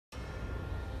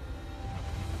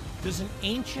Does an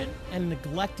ancient and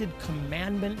neglected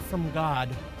commandment from God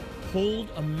hold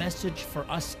a message for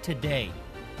us today?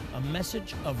 A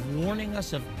message of warning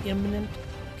us of imminent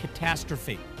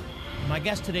catastrophe. My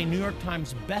guest today, New York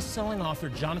Times best-selling author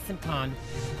Jonathan Cahn,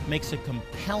 makes a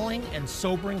compelling and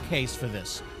sobering case for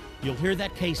this. You'll hear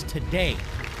that case today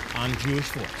on Jewish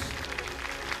Voice.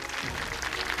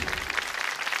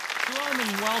 Hello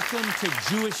and welcome to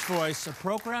Jewish Voice, a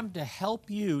program to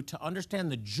help you to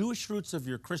understand the Jewish roots of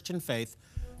your Christian faith,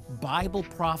 Bible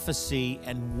prophecy,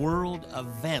 and world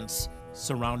events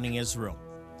surrounding Israel.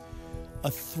 A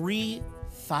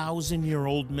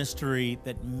 3,000-year-old mystery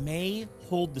that may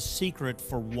hold the secret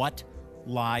for what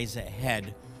lies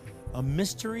ahead. A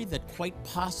mystery that quite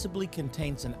possibly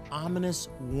contains an ominous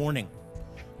warning,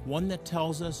 one that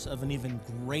tells us of an even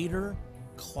greater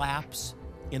collapse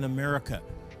in America.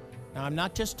 Now, I'm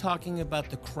not just talking about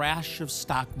the crash of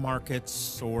stock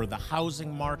markets or the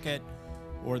housing market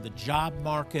or the job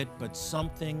market, but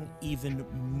something even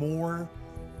more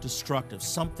destructive,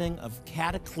 something of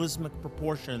cataclysmic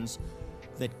proportions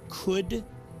that could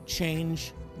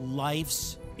change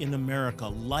lives in America,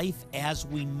 life as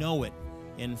we know it,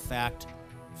 in fact,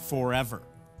 forever.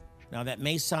 Now, that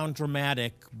may sound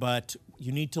dramatic, but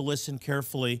you need to listen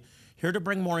carefully. Here to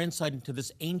bring more insight into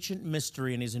this ancient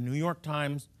mystery, and he's a New York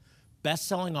Times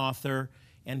best-selling author,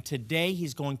 and today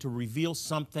he's going to reveal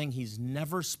something he's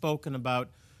never spoken about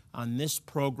on this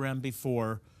program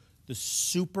before, the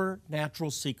supernatural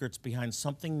secrets behind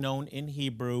something known in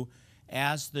Hebrew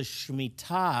as the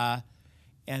Shemitah,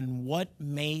 and what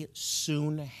may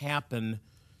soon happen,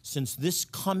 since this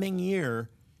coming year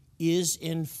is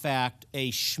in fact a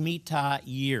Shemitah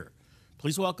year.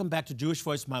 Please welcome back to Jewish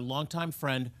Voice my longtime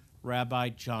friend, Rabbi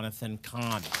Jonathan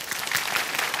Cahn.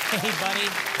 Hey, buddy.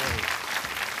 Hey.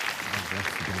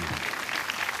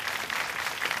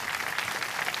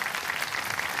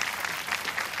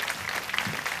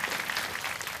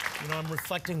 You know, I'm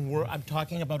reflecting, I'm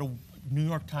talking about a New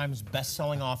York Times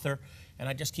best-selling author, and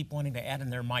I just keep wanting to add in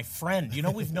there, my friend. You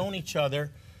know, we've known each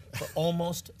other for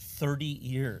almost 30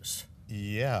 years.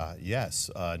 Yeah, yes,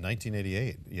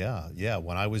 1988, yeah.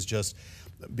 When I was just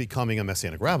becoming a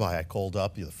Messianic rabbi, I called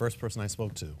up, you're the first person I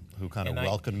spoke to who kind of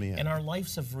welcomed me in. And our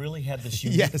lives have really had this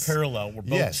unique parallel. We're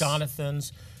both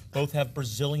Jonathans, both have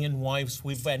Brazilian wives.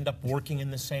 We've ended up working in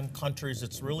the same countries.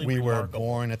 It's really remarkable. We were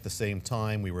born at the same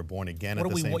time. We were born again at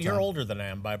the same time. You're older than I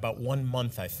am by about 1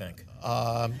 month, I think.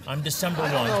 I'm December 1.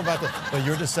 I don't know about that. But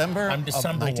you're December? I'm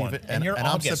December 1. And you're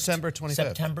August. I'm September 25th.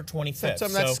 September 25th.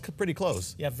 That's pretty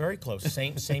close. Yeah, very close.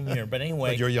 Same year. But anyway.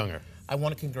 But you're younger. I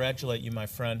want to congratulate you, my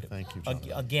friend. Thank you,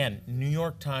 Jonathan. Again, New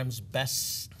York Times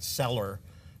bestseller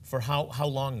for how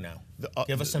long now?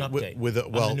 Give us an update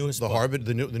on the newest book.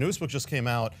 The newest book just came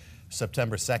out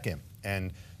September 2nd,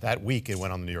 and that week it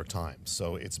went on the New York Times.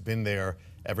 So it's been there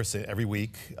every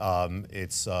week.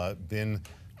 It's been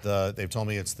they've told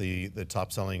me it's the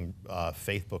top-selling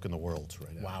faith book in the world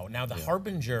right now. Wow. Now, The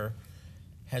Harbinger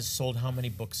has sold how many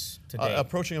books today?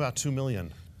 Approaching about 2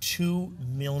 million. 2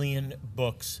 million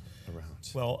books. Around.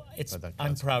 Well,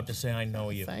 I'm proud to say I know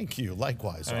you. Thank you.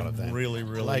 Likewise, Jonathan. I'm really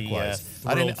likewise.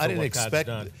 I didn't expect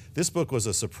this book was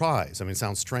a surprise. I mean, it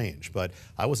sounds strange, but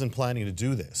I wasn't planning to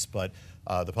do this. But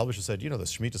the publisher said, you know, the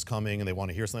Shemitah's coming, and they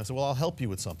want to hear something. I said, well, I'll help you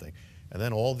with something. And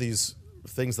then all these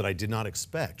things that I did not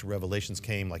expect, revelations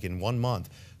came like in 1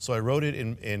 month. So I wrote it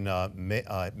in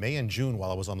May and June while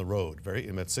I was on the road,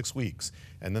 in 6 weeks.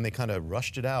 And then they kind of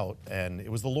rushed it out, and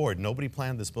it was the Lord. Nobody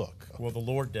planned this book. Well, the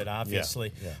Lord did,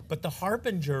 obviously. Yeah. But The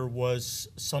Harbinger was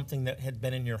something that had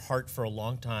been in your heart for a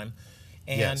long time,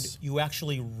 and you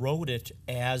actually wrote it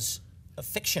as a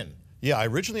fiction. Yeah,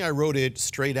 originally I wrote it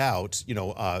straight out, you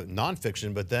know,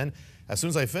 nonfiction, but then as soon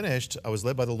as I finished, I was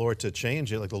led by the Lord to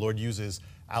change it. Like the Lord uses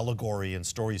allegory and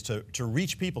stories to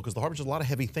reach people, because the Harbinger has a lot of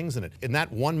heavy things in it. In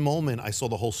that one moment, I saw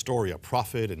the whole story, a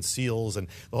prophet and seals, and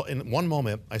in one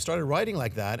moment, I started writing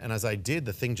like that, and as I did,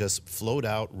 the thing just flowed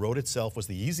out, wrote itself, was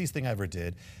the easiest thing I ever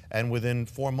did, and within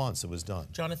 4 months, it was done.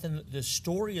 Jonathan, the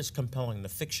story is compelling, the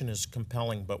fiction is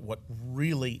compelling, but what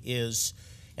really is,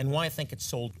 and why I think it's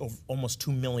sold almost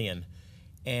 2 million,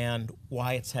 and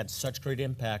why it's had such great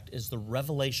impact, is the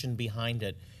revelation behind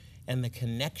it and the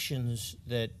connections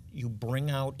that you bring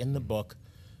out in the book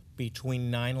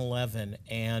between 9/11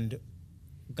 and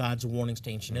God's warnings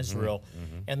to ancient Israel.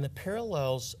 And the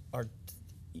parallels are,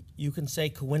 you can say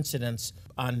coincidence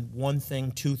on one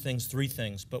thing, 2 things, 3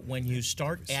 things, but when you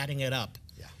start adding it up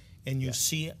and you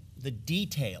see the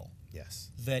detail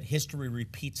that history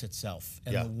repeats itself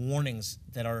and the warnings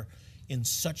that are in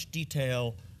such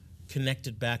detail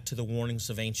connected back to the warnings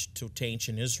of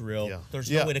ancient Israel. There's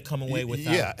no way to come away with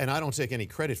that. Yeah, and I don't take any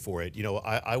credit for it. You know,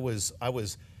 I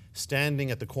was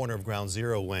standing at the corner of Ground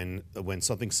Zero when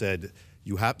something said,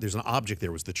 there's an object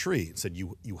there, was the tree. It said,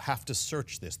 you have to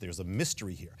search this. There's a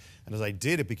mystery here. And as I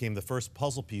did, it became the first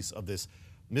puzzle piece of this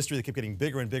mystery that kept getting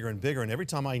bigger and bigger and bigger. And every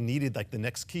time I needed like the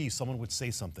next key, someone would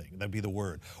say something. That'd be the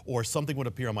word. Or something would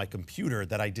appear on my computer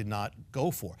that I did not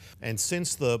go for. And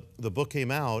since the book came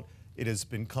out, it has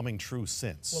been coming true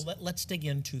since. Well, let's dig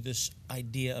into this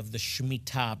idea of the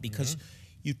Shemitah, because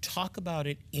you talk about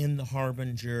it in the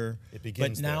Harbinger. It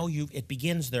begins it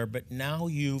begins there, but now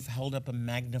you've held up a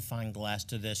magnifying glass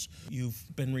to this. You've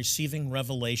been receiving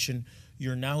revelation.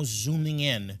 You're now zooming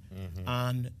in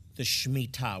on the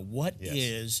Shemitah. What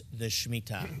is the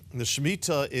Shemitah? The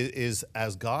Shemitah is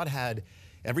as God had,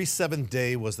 every seventh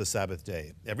day was the Sabbath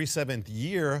day. Every seventh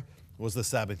year was the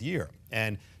Sabbath year.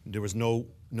 And there was no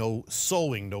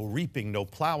sowing, no reaping, no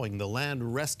plowing. The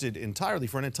land rested entirely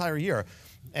for an entire year.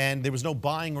 And there was no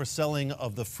buying or selling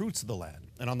of the fruits of the land.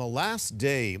 And on the last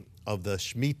day of the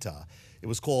Shemitah, it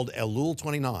was called Elul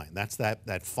 29. That's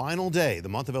that final day, the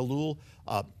month of Elul,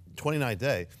 29th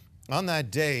day. On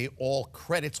that day, all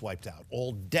credits wiped out,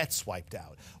 all debts wiped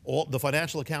out, all the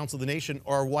financial accounts of the nation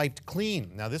are wiped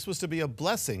clean. Now, this was to be a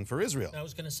blessing for Israel. I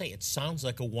was going to say, it sounds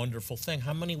like a wonderful thing.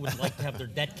 How many would like to have their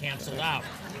debt canceled out?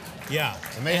 Yeah.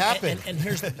 It may happen. And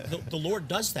here's the Lord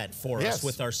does that for us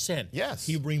with our sin. Yes.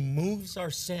 He removes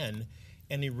our sin,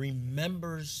 and He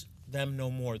remembers them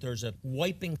no more. There's a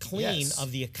wiping clean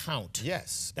of the account.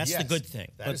 Yes. That's the good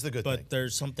thing. That is the good thing. But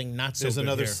there's something not so good. There's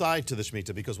another here. side to the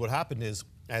Shemitah, because what happened is,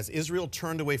 as Israel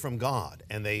turned away from God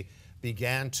and they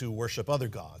began to worship other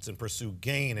gods and pursue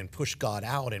gain and push God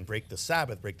out and break the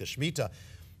Sabbath, break the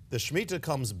Shemitah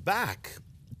comes back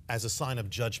as a sign of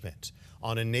judgment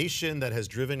on a nation that has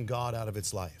driven God out of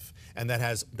its life and that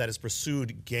has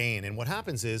pursued gain. And what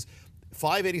happens is,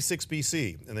 586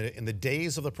 BC, in the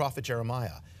days of the prophet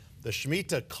Jeremiah, the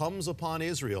Shemitah comes upon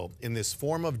Israel in this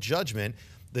form of judgment.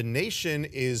 The nation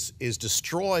is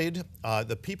destroyed.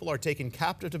 The people are taken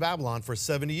captive to Babylon for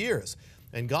 70 years.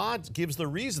 And God gives the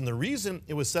reason. The reason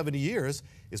it was 70 years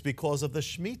is because of the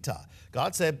Shemitah.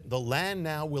 God said the land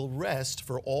now will rest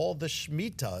for all the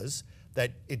Shemitahs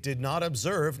that it did not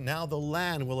observe. Now the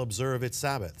land will observe its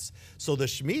Sabbaths. So the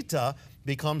Shemitah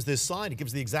becomes this sign. It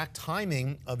gives the exact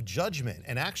timing of judgment.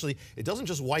 And actually, it doesn't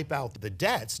just wipe out the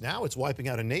debts. Now it's wiping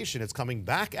out a nation. It's coming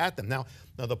back at them. Now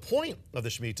the point of the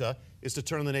Shemitah is to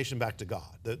turn the nation back to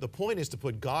God. The point is to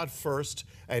put God first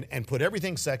and put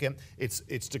everything second.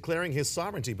 It's declaring His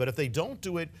sovereignty. But if they don't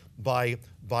do it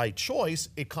by choice,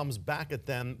 it comes back at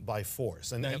them by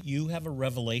force. And now, you have a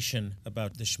revelation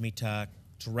about the Shemitah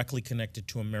directly connected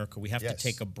to America. We have to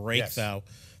take a break,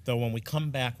 though when we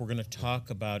come back, we're going to talk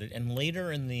about it. And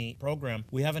later in the program,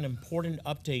 we have an important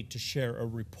update to share, a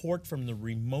report from the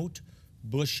remote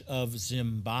bush of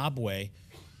Zimbabwe.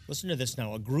 Listen to this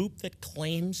now. A group that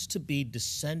claims to be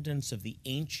descendants of the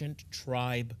ancient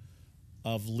tribe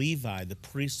of Levi, the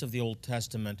priests of the Old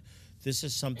Testament. This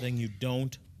is something you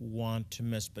don't want to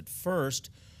miss. But first,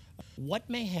 what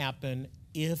may happen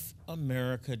if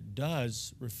America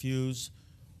does refuse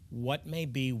what may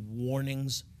be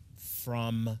warnings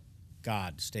from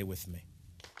God? Stay with me.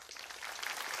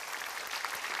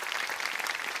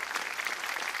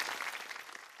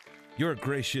 Your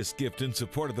gracious gift in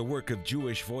support of the work of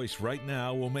Jewish Voice right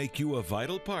now will make you a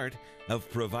vital part of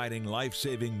providing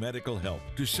life-saving medical help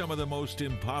to some of the most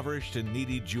impoverished and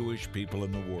needy Jewish people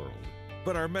in the world.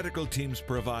 But our medical teams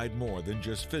provide more than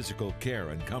just physical care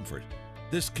and comfort.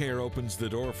 This care opens the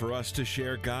door for us to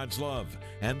share God's love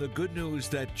and the good news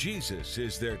that Jesus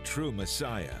is their true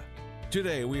Messiah.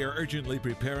 Today, we are urgently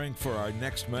preparing for our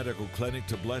next medical clinic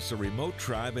to bless a remote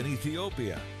tribe in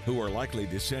Ethiopia, who are likely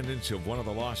descendants of one of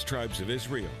the lost tribes of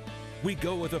Israel. We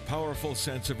go with a powerful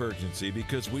sense of urgency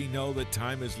because we know that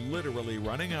time is literally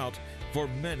running out for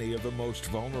many of the most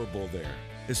vulnerable there,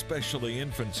 especially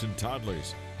infants and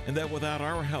toddlers, and that without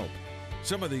our help,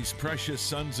 some of these precious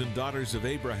sons and daughters of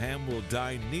Abraham will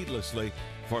die needlessly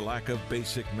for lack of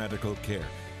basic medical care.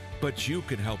 But you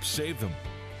can help save them.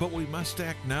 But we must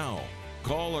act now.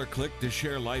 Call or click to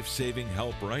share life-saving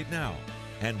help right now,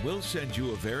 and we'll send you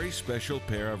a very special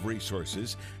pair of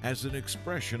resources as an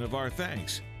expression of our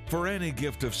thanks. For any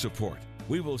gift of support,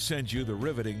 we will send you the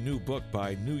riveting new book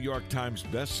by New York Times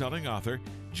best-selling author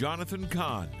Jonathan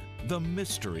Cahn, The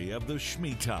Mystery of the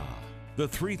Shemitah. The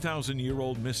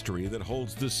 3,000-year-old mystery that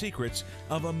holds the secrets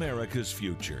of America's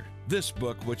future. This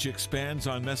book, which expands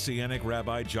on Messianic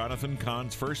Rabbi Jonathan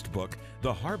Cahn's first book,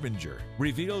 The Harbinger,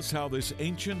 reveals how this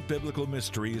ancient biblical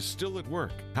mystery is still at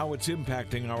work, how it's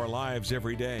impacting our lives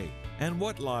every day, and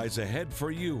what lies ahead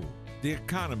for you, the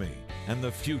economy, and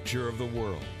the future of the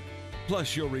world.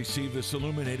 Plus, you'll receive this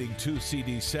illuminating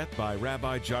 2-CD set by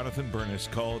Rabbi Jonathan Bernis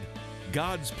called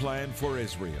God's Plan for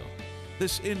Israel.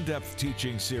 This in-depth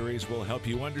teaching series will help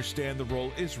you understand the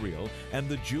role Israel and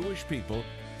the Jewish people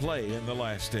play in the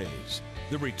last days,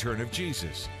 the return of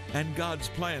Jesus, and God's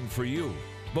plan for you.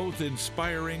 Both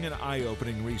inspiring and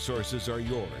eye-opening resources are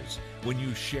yours when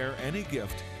you share any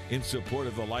gift in support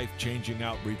of the life-changing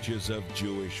outreaches of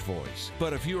Jewish Voice.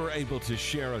 But if you are able to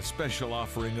share a special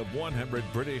offering of 100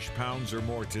 British pounds or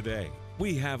more today,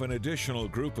 we have an additional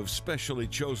group of specially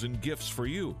chosen gifts for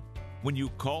you. When you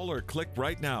call or click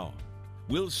right now,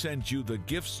 we'll send you the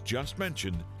gifts just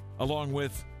mentioned, along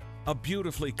with a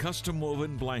beautifully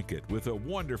custom-woven blanket with a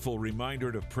wonderful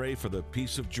reminder to pray for the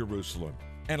peace of Jerusalem.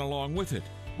 And along with it,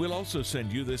 we'll also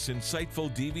send you this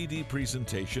insightful DVD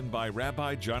presentation by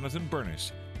Rabbi Jonathan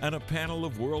Bernis and a panel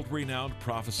of world-renowned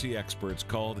prophecy experts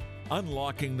called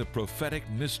Unlocking the Prophetic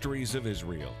Mysteries of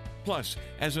Israel. Plus,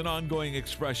 as an ongoing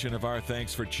expression of our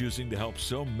thanks for choosing to help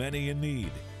so many in need,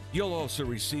 you'll also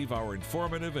receive our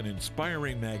informative and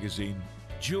inspiring magazine,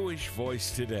 Jewish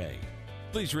Voice Today.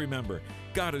 Please remember,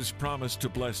 God has promised to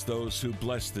bless those who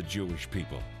bless the Jewish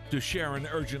people. To share an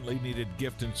urgently needed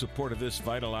gift in support of this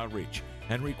vital outreach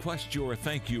and request your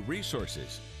thank you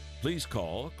resources, please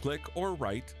call, click, or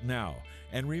write now.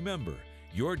 And remember,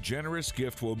 your generous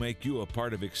gift will make you a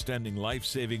part of extending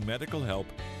life-saving medical help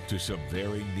to some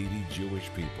very needy Jewish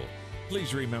people.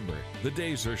 Please remember, the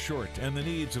days are short and the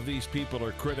needs of these people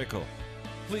are critical.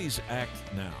 Please act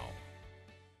now.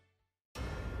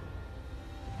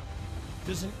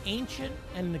 Does an ancient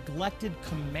and neglected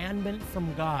commandment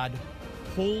from God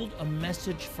hold a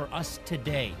message for us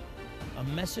today? A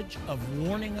message of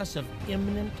warning us of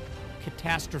imminent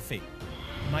catastrophe.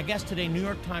 My guest today, New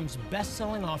York Times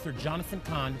best-selling author Jonathan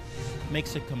Cahn,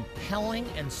 makes a compelling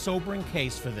and sobering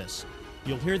case for this.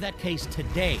 You'll hear that case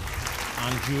today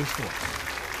on Jewish Voice.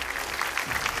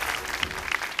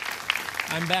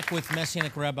 I'm back with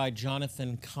Messianic Rabbi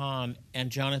Jonathan Cahn. And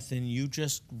Jonathan, you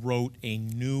just wrote a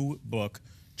new book,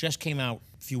 just came out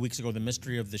a few weeks ago, The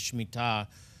Mystery of the Shemitah,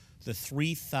 the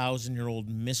 3,000-year-old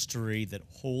mystery that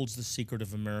holds the secret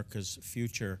of America's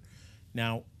future.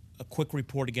 Now, a quick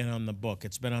report again on the book.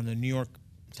 It's been on the New York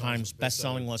Times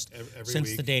best-selling list since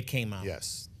week. The day it came out.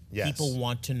 Yes. People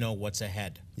want to know what's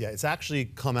ahead. Yeah, it's actually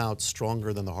come out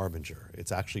stronger than The Harbinger.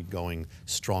 It's actually going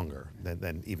stronger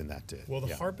than even that did. Well,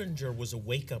 The Harbinger was a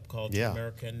wake-up call to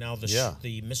America, and now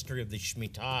the mystery of the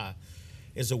Shemitah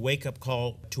is a wake-up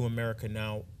call to America.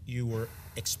 Now, you were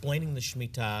explaining the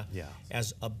Shemitah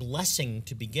as a blessing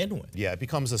to begin with. Yeah, it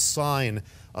becomes a sign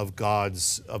of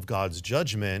God's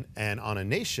judgment and on a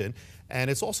nation, and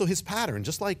it's also His pattern.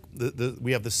 Just like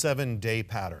we have the 7-day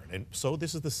pattern, and so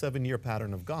this is the 7-year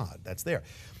pattern of God that's there.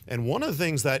 And one of the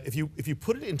things that, if you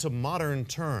put it into modern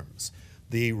terms,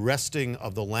 the resting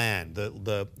of the land,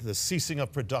 the ceasing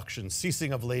of production,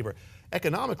 ceasing of labor,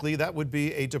 economically, that would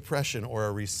be a depression or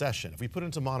a recession, if we put it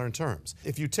into modern terms.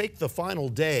 If you take the final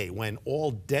day when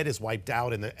all debt is wiped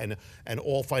out and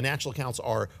all financial accounts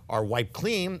are wiped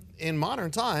clean, in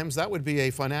modern times, that would be a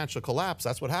financial collapse.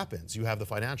 That's what happens. You have the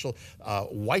financial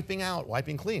wiping out,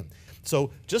 wiping clean.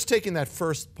 So just taking that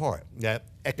first part, that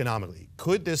economically,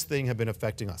 could this thing have been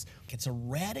affecting us? It's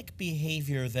erratic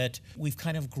behavior that we've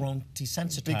kind of grown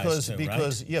desensitized to,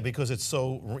 because right? Yeah, because it's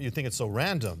so, you think it's so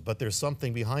random, but there's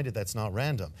something behind it that's not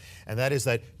random. And that is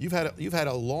that you've had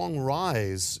a long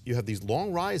rise, you have these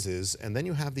long rises, and then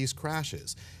you have these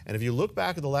crashes. And if you look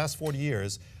back at the last 40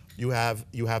 years, you have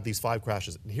these 5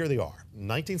 crashes. And here they are: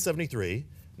 1973,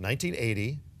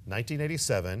 1980,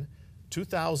 1987,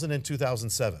 2000, and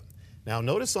 2007. Now,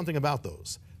 notice something about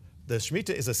those. The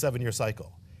Shemitah is a 7-year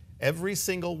cycle. Every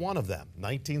single one of them,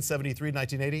 1973,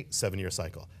 1980, 7-year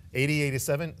cycle. 80,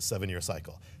 87, 7-year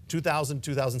cycle. 2000,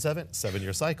 2007,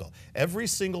 7-year cycle. Every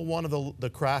single one of the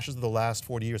crashes of the last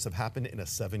 40 years have happened in a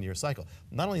 7-year cycle.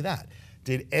 Not only that,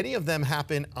 did any of them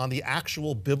happen on the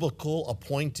actual biblical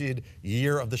appointed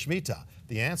year of the Shemitah?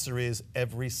 The answer is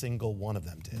every single one of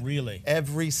them did. Really?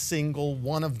 Every single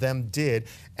one of them did.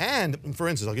 And for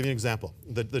instance, I'll give you an example.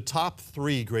 The top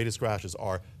 3 greatest crashes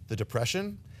are the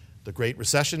Depression, the Great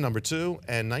Recession, number 2,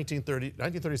 and 1937,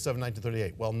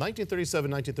 1938. Well, 1937,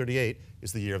 1938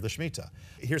 is the year of the Shemitah.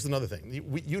 Here's another thing.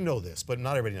 You know this, but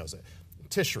not everybody knows it.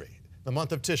 Tishri, the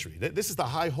month of Tishri. This is the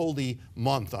high holy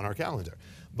month on our calendar.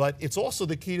 But it's also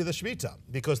the key to the Shemitah,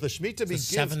 because the Shemitah begins...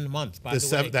 the 7th month, by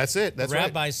the way. That's it. That's right.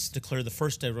 The rabbis declare the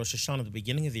first day of Rosh Hashanah at the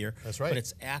beginning of the year. That's right. But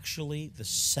it's actually the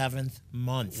 7th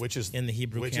month, which is in the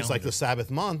Hebrew calendar. Which is like the Sabbath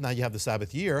month. Now you have the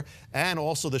Sabbath year, and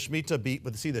also the Shemitah.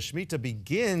 The Shemitah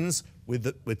begins with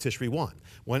Tishri 1.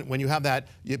 When you have that,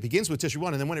 it begins with Tishri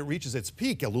 1, and then when it reaches its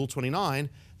peak, Elul 29,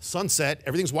 sunset,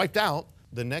 everything's wiped out.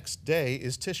 The next day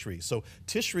is Tishri. So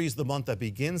Tishri is the month that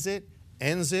begins it,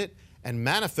 ends it, and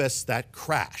manifests that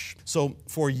crash. So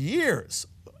for years,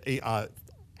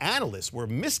 analysts were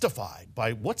mystified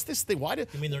by what's this thing? Why did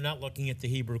you mean they're not looking at the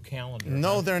Hebrew calendar?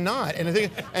 No, they're not. And the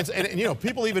thing, and you know,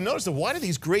 people even noticed that why do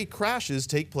these great crashes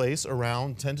take place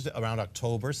around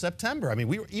October, September? I mean,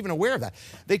 we were even aware of that.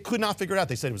 They could not figure it out.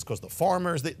 They said it was because of the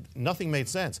farmers. Nothing made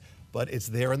sense. But it's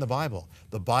there in the Bible.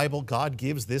 The Bible, God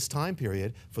gives this time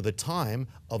period for the time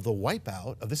of the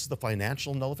wipeout. This is the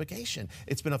financial nullification.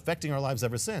 It's been affecting our lives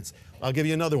ever since. I'll give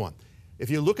you another one. If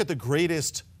you look at the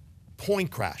greatest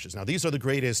point crashes, now these are the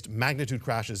greatest magnitude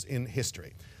crashes in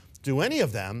history. Do any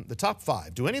of them, the top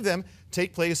 5, do any of them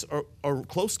take place or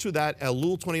close to that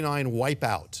Elul 29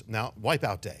 wipeout? Now,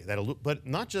 wipeout day, but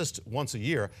not just once a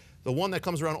year, the one that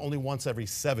comes around only once every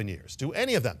 7 years. Do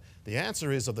any of them? The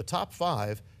answer is, of the top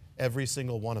 5, every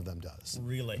single one of them does.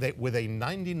 Really? With a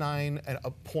 99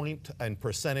 point and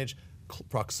percentage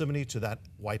proximity to that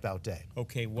wipeout day.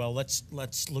 Okay, well, let's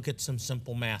look at some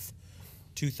simple math.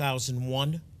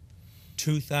 2001,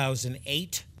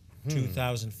 2008,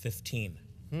 2015.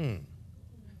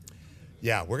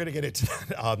 Yeah, we're going to get into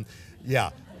that.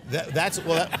 Yeah,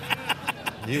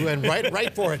 you went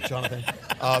right for it, Jonathan.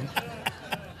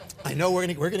 I know we're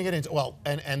gonna get into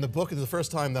and the book is the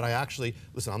first time that I actually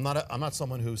listen. I'm not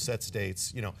someone who sets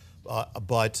dates, you know,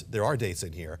 but there are dates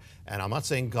in here, and I'm not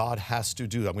saying God has to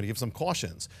do that. I'm going to give some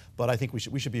cautions, but I think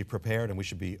we should be prepared and we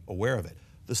should be aware of it.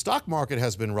 The stock market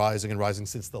has been rising and rising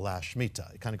since the last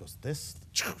Shemitah. It kind of goes this.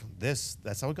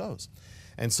 That's how it goes,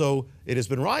 and so it has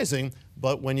been rising.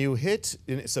 But when you hit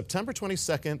in September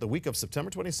 22nd, the week of September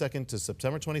 22nd to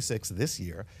September 26th this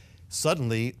year,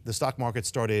 suddenly the stock market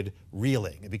started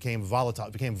reeling. It became volatile.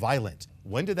 It became violent.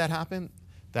 When did that happen?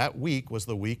 That week was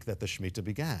the week that the Shemitah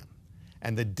began.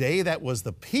 And the day that was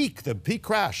the peak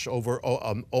crash over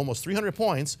almost 300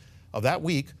 points of that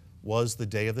week was the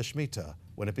day of the Shemitah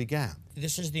when it began.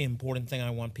 This is the important thing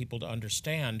I want people to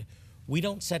understand. We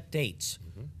don't set dates,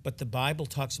 but the Bible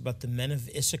talks about the men of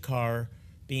Issachar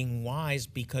being wise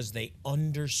because they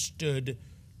understood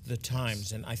the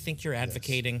times. And I think you're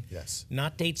advocating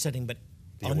not date setting, but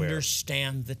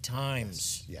understand the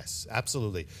times. Yes,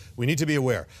 absolutely. We need to be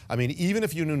aware. I mean, even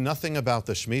if you knew nothing about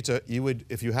the Shemitah, you would,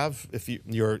 if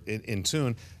you're in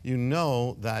tune, you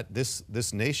know that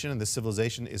this nation and this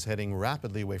civilization is heading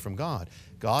rapidly away from God.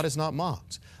 God is not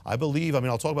mocked. I believe,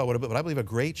 I'll talk about what a bit, but I believe a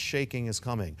great shaking is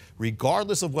coming,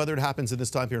 regardless of whether it happens in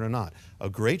this time period or not. A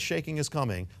great shaking is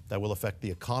coming that will affect the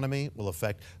economy, will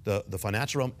affect the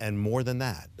financial realm, and more than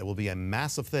that. There will be a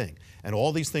massive thing. And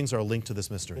all these things are linked to this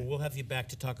mystery. Well, we'll have you back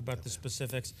to talk about the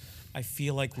specifics. I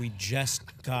feel like we just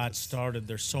got started.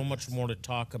 There's so much more to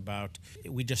talk about.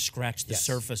 We just scratched the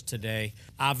surface today.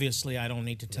 Obviously, I don't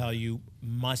need to tell you,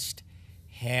 must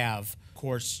have. Of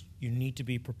course, you need to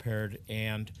be prepared,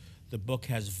 and the book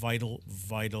has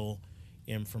vital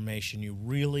information. You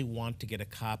really want to get a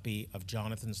copy of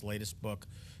Jonathan's latest book,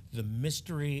 The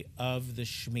Mystery of the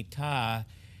Shemitah,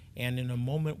 and in a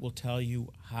moment we'll tell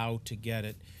you how to get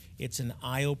it. It's an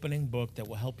eye-opening book that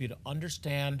will help you to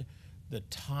understand the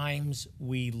times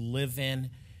we live in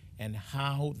and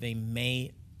how they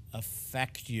may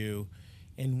affect you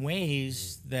in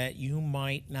ways that you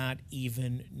might not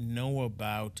even know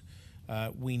about.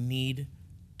 We need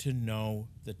to know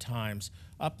the times.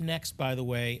 Up next, by the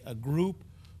way, a group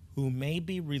who may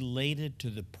be related to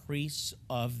the priests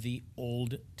of the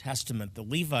Old Testament, the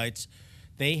Levites.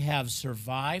 They have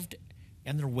survived,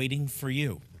 and they're waiting for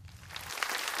you.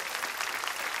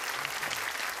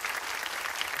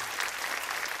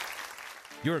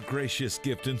 Your gracious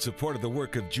gift in support of the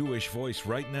work of Jewish Voice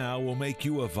right now will make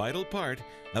you a vital part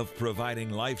of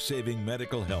providing life-saving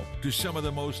medical help to some of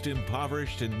the most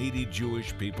impoverished and needy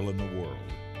Jewish people in the world.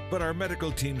 But our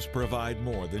medical teams provide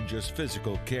more than just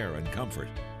physical care and comfort.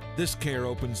 This care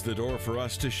opens the door for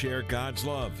us to share God's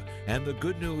love and the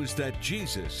good news that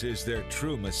Jesus is their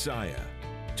true Messiah.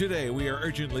 Today, we are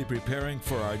urgently preparing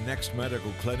for our next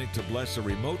medical clinic to bless a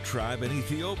remote tribe in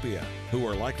Ethiopia, who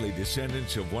are likely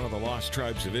descendants of one of the lost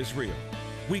tribes of Israel.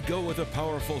 We go with a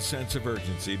powerful sense of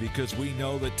urgency because we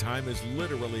know that time is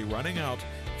literally running out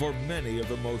for many of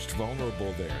the most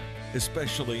vulnerable there,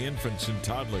 especially infants and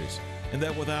toddlers, and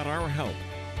that without our help,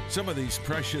 Some of these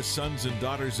precious sons and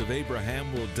daughters of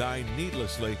Abraham will die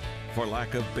needlessly for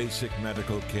lack of basic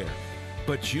medical care.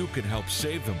 But you can help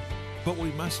save them. But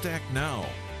we must act now.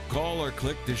 Call or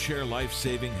click to share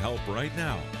life-saving help right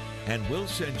now, and we'll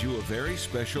send you a very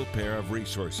special pair of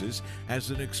resources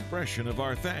as an expression of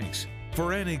our thanks.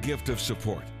 For any gift of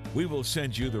support, we will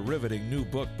send you the riveting new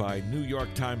book by New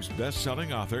York Times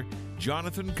best-selling author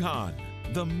Jonathan Cahn,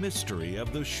 The Mystery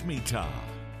of the Shemitah,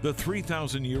 the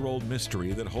 3,000-year-old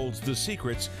mystery that holds the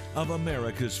secrets of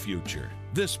America's future.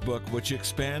 This book, which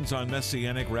expands on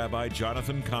Messianic Rabbi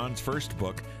Jonathan Cahn's first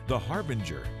book, The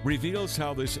Harbinger, reveals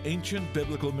how this ancient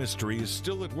biblical mystery is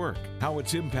still at work, how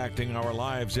it's impacting our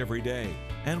lives every day,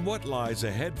 and what lies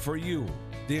ahead for you,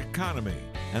 the economy,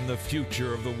 and the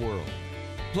future of the world.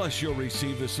 Plus, you'll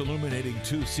receive this illuminating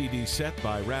 2-CD set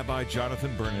by Rabbi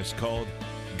Jonathan Cahn called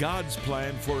God's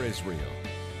Plan for Israel.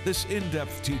 This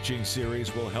in-depth teaching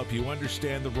series will help you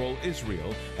understand the role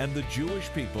Israel and the Jewish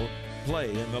people play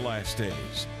in the last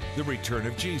days, the return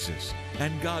of Jesus,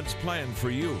 and God's plan for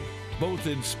you. Both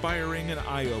inspiring and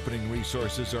eye-opening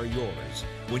resources are yours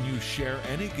when you share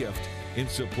any gift in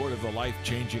support of the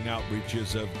life-changing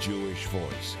outreaches of Jewish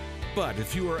Voice. But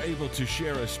if you are able to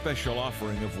share a special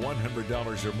offering of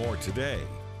 $100 or more today,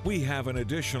 we have an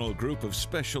additional group of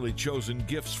specially chosen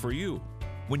gifts for you.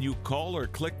 When you call or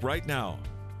click right now,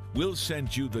 we'll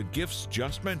send you the gifts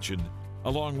just mentioned,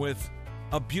 along with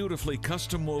a beautifully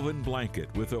custom-woven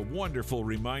blanket with a wonderful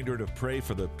reminder to pray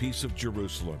for the peace of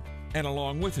Jerusalem. And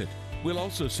along with it, we'll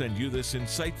also send you this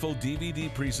insightful DVD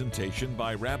presentation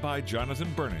by Rabbi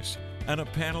Jonathan Cahn and a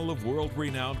panel of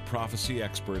world-renowned prophecy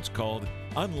experts called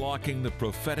Unlocking the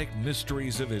Prophetic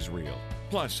Mysteries of Israel.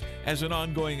 Plus, as an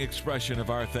ongoing expression of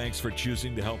our thanks for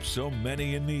choosing to help so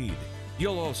many in need,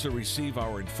 you'll also receive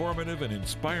our informative and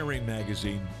inspiring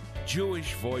magazine,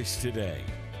 Jewish Voice Today.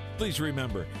 Please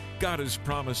remember, God has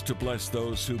promised to bless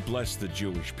those who bless the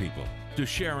Jewish people. To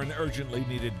share an urgently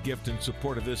needed gift in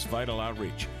support of this vital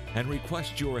outreach and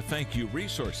request your thank you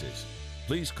resources,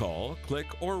 please call, click,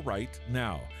 or write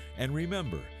now. And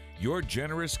remember, your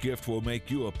generous gift will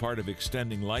make you a part of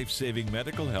extending life-saving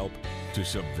medical help to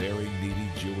some very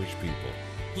needy Jewish people.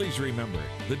 Please remember,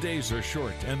 the days are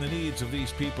short and the needs of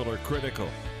these people are critical.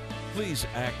 Please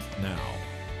act now.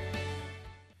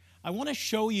 I want to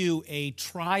show you a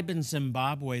tribe in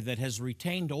Zimbabwe that has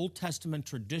retained Old Testament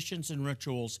traditions and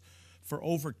rituals for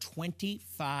over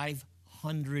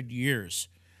 2,500 years.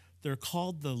 They're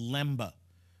called the Lemba.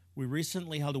 We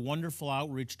recently held a wonderful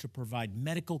outreach to provide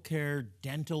medical care,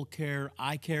 dental care,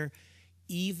 eye care,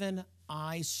 even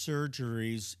eye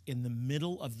surgeries in the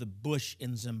middle of the bush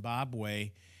in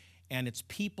Zimbabwe. And it's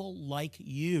people like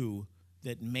you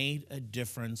that made a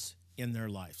difference in their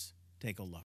lives. Take a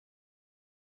look.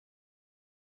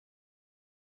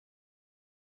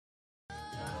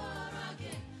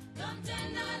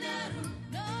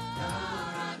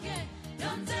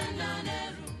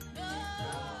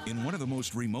 In one of the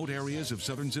most remote areas of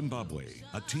southern Zimbabwe,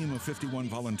 a team of 51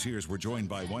 volunteers were joined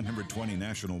by 120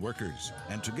 national workers.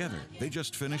 And together, they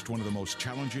just finished one of the most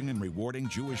challenging and rewarding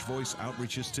Jewish Voice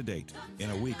outreaches to date. In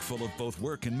a week full of both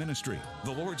work and ministry,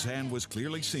 the Lord's hand was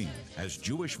clearly seen as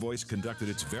Jewish Voice conducted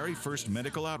its very first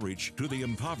medical outreach to the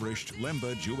impoverished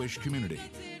Lemba Jewish community.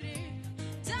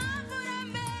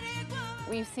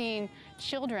 We've seen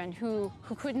children who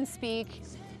couldn't speak,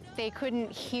 they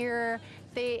couldn't hear,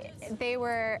 they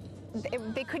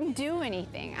couldn't do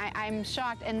anything. I'm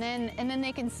shocked. And then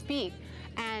they can speak,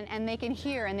 and they can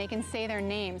hear, and they can say their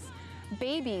names.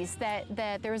 Babies that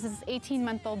there was this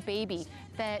 18-month-old baby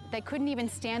that couldn't even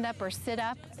stand up or sit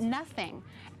up, nothing.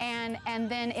 And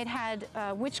then it had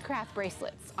witchcraft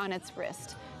bracelets on its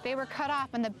wrist. They were cut off,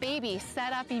 and the baby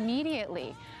sat up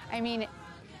immediately. I mean,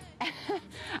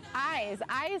 eyes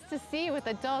to see with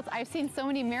adults. I've seen so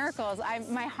many miracles.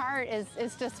 My heart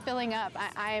is just filling up.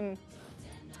 I'm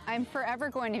forever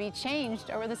going to be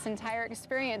changed over this entire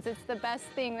experience. It's the best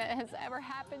thing that has ever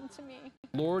happened to me.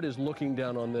 Lord is looking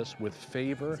down on this with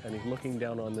favor, and he's looking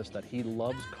down on this that he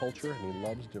loves culture and he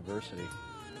loves diversity.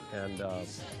 And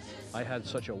I had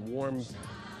such a warm,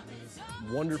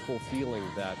 wonderful feeling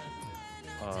that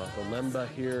the Lemba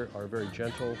here are very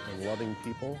gentle and loving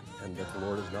people, and that the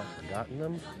Lord has not forgotten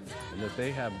them, and that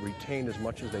they have retained as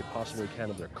much as they possibly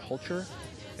can of their culture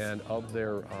and of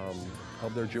their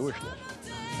Jewishness.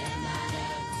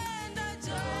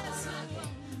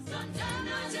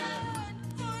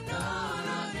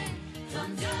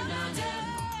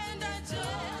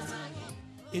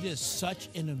 It is such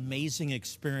an amazing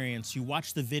experience. You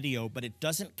watch the video, but it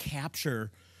doesn't capture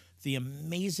the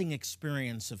amazing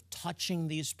experience of touching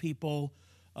these people,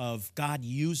 of God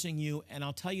using you. And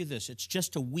I'll tell you this, it's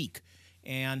just a week.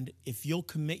 And if you'll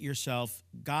commit yourself,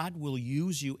 God will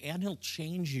use you and He'll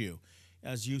change you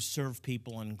as you serve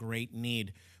people in great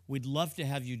need. We'd love to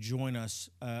have you join us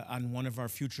on one of our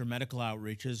future medical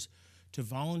outreaches. To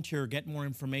volunteer or get more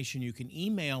information, you can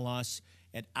email us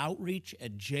at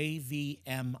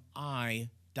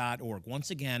outreach@jvmi.org.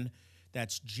 Once again,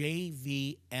 that's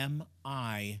jvmi.org.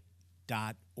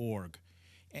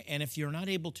 And if you're not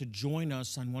able to join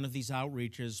us on one of these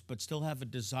outreaches but still have a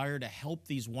desire to help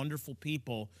these wonderful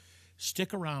people,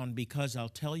 stick around because I'll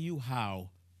tell you how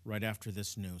right after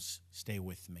this news. Stay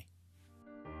with me.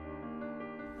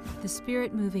 The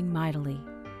Spirit moving mightily,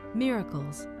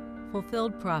 miracles,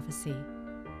 fulfilled prophecy,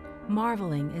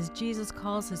 marveling as Jesus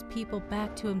calls His people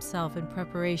back to Himself in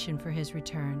preparation for His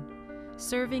return,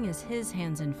 serving as His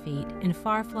hands and feet in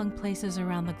far-flung places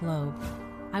around the globe.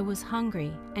 I was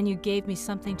hungry, and you gave me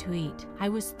something to eat. I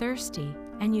was thirsty,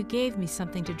 and you gave me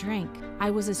something to drink. I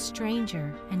was a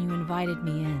stranger, and you invited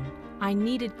me in. I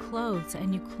needed clothes,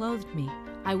 and you clothed me.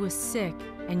 I was sick,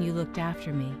 and you looked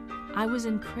after me. I was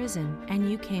in prison, and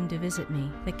you came to visit me.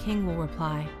 The king will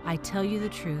reply, I tell you the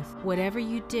truth. Whatever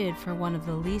you did for one of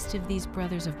the least of these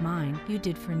brothers of mine, you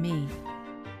did for me.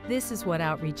 This is what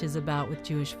outreach is about with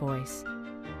Jewish Voice.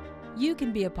 You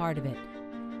can be a part of it.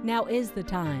 Now is the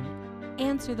time.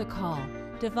 Answer the call.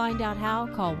 To find out how,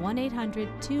 call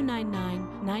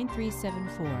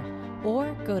 1-800-299-9374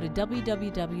 or go to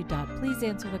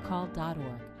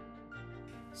www.pleaseanswerthecall.org.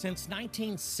 Since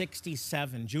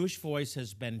 1967, Jewish Voice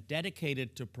has been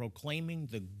dedicated to proclaiming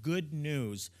the good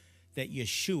news that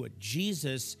Yeshua,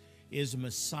 Jesus, is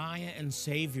Messiah and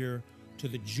Savior to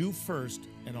the Jew first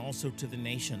and also to the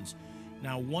nations.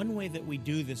 Now, one way that we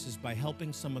do this is by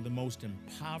helping some of the most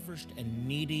impoverished and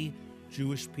needy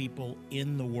Jewish people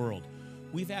in the world.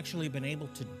 We've actually been able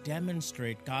to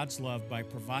demonstrate God's love by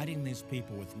providing these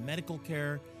people with medical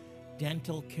care,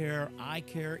 dental care, eye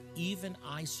care, even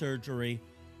eye surgery,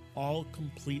 all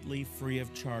completely free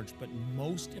of charge. But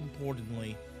most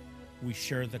importantly, we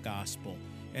share the gospel.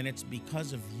 And it's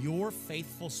because of your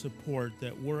faithful support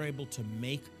that we're able to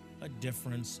make a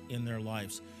difference in their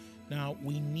lives. Now,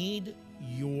 we need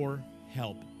your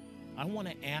help. I want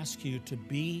to ask you to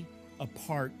be a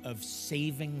part of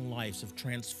saving lives, of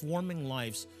transforming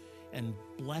lives, and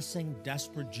blessing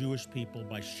desperate Jewish people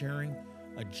by sharing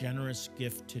a generous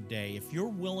gift today. If you're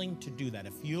willing to do that,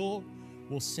 if you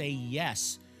will say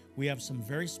yes, we have some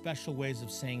very special ways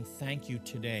of saying thank you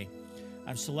today.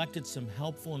 I've selected some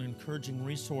helpful and encouraging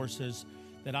resources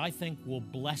that I think will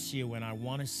bless you and I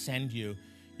want to send you.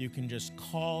 You can just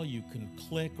call, you can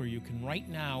click, or you can write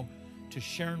now to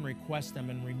share and request them.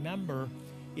 And remember,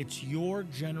 it's your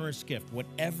generous gift.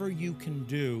 Whatever you can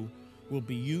do will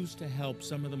be used to help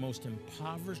some of the most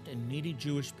impoverished and needy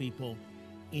Jewish people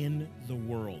in the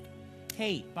world.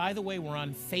 Hey, by the way, we're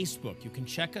on Facebook. You can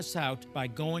check us out by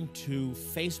going to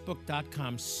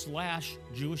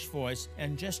facebook.com/Jewish Voice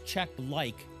and just check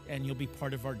like, and you'll be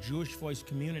part of our Jewish Voice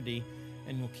community,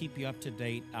 and we'll keep you up to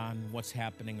date on what's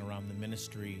happening around the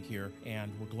ministry here,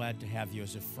 and we're glad to have you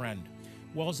as a friend.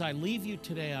 Well, as I leave you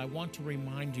today, I want to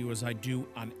remind you, as I do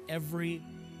on every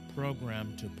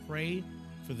program, to pray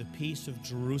for the peace of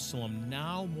Jerusalem.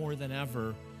 Now more than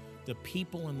ever, the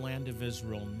people and land of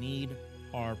Israel need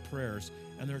our prayers.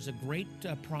 And there's a great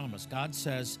promise. God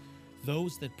says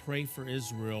those that pray for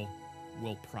Israel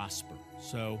will prosper.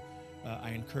 So I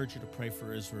encourage you to pray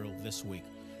for Israel this week.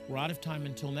 We're out of time.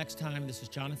 Until next time, this is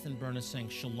Jonathan Bernis saying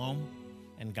shalom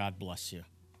and God bless you.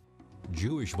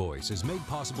 Jewish Voice is made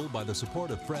possible by the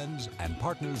support of friends and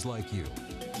partners like you.